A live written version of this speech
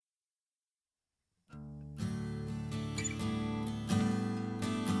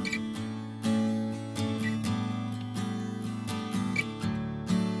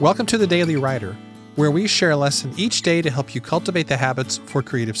Welcome to the Daily Writer, where we share a lesson each day to help you cultivate the habits for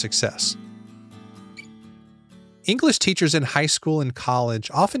creative success. English teachers in high school and college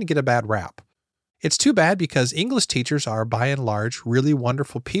often get a bad rap. It's too bad because English teachers are, by and large, really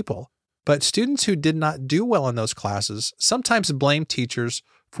wonderful people, but students who did not do well in those classes sometimes blame teachers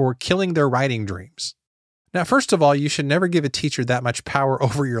for killing their writing dreams. Now, first of all, you should never give a teacher that much power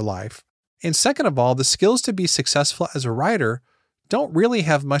over your life. And second of all, the skills to be successful as a writer don't really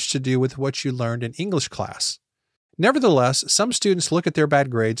have much to do with what you learned in English class. Nevertheless, some students look at their bad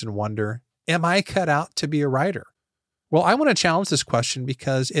grades and wonder, am I cut out to be a writer? Well, I want to challenge this question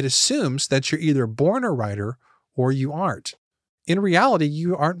because it assumes that you're either born a writer or you aren't. In reality,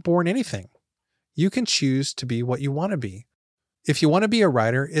 you aren't born anything. You can choose to be what you want to be. If you want to be a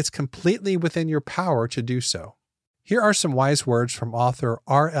writer, it's completely within your power to do so. Here are some wise words from author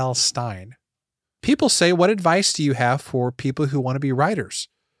R.L. Stine. People say, what advice do you have for people who want to be writers?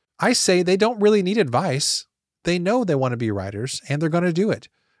 I say they don't really need advice. They know they want to be writers, and they're going to do it.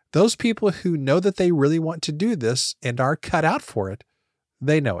 Those people who know that they really want to do this and are cut out for it,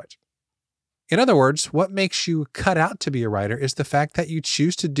 they know it. In other words, what makes you cut out to be a writer is the fact that you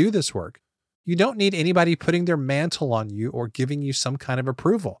choose to do this work. You don't need anybody putting their mantle on you or giving you some kind of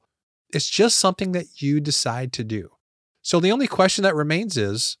approval. It's just something that you decide to do. So the only question that remains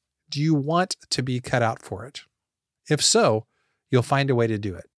is, do you want to be cut out for it? If so, you'll find a way to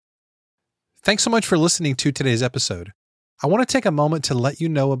do it. Thanks so much for listening to today's episode. I want to take a moment to let you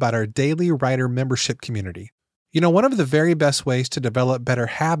know about our Daily Writer membership community. You know, one of the very best ways to develop better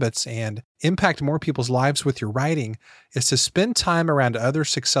habits and impact more people's lives with your writing is to spend time around other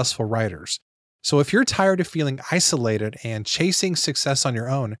successful writers. So if you're tired of feeling isolated and chasing success on your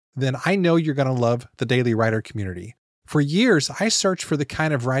own, then I know you're going to love the Daily Writer community. For years, I searched for the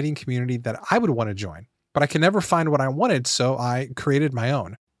kind of writing community that I would want to join, but I could never find what I wanted, so I created my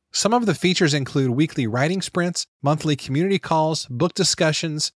own. Some of the features include weekly writing sprints, monthly community calls, book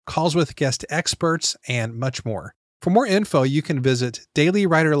discussions, calls with guest experts, and much more. For more info, you can visit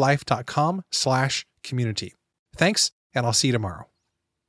dailywriterlife.com/community. Thanks, and I'll see you tomorrow.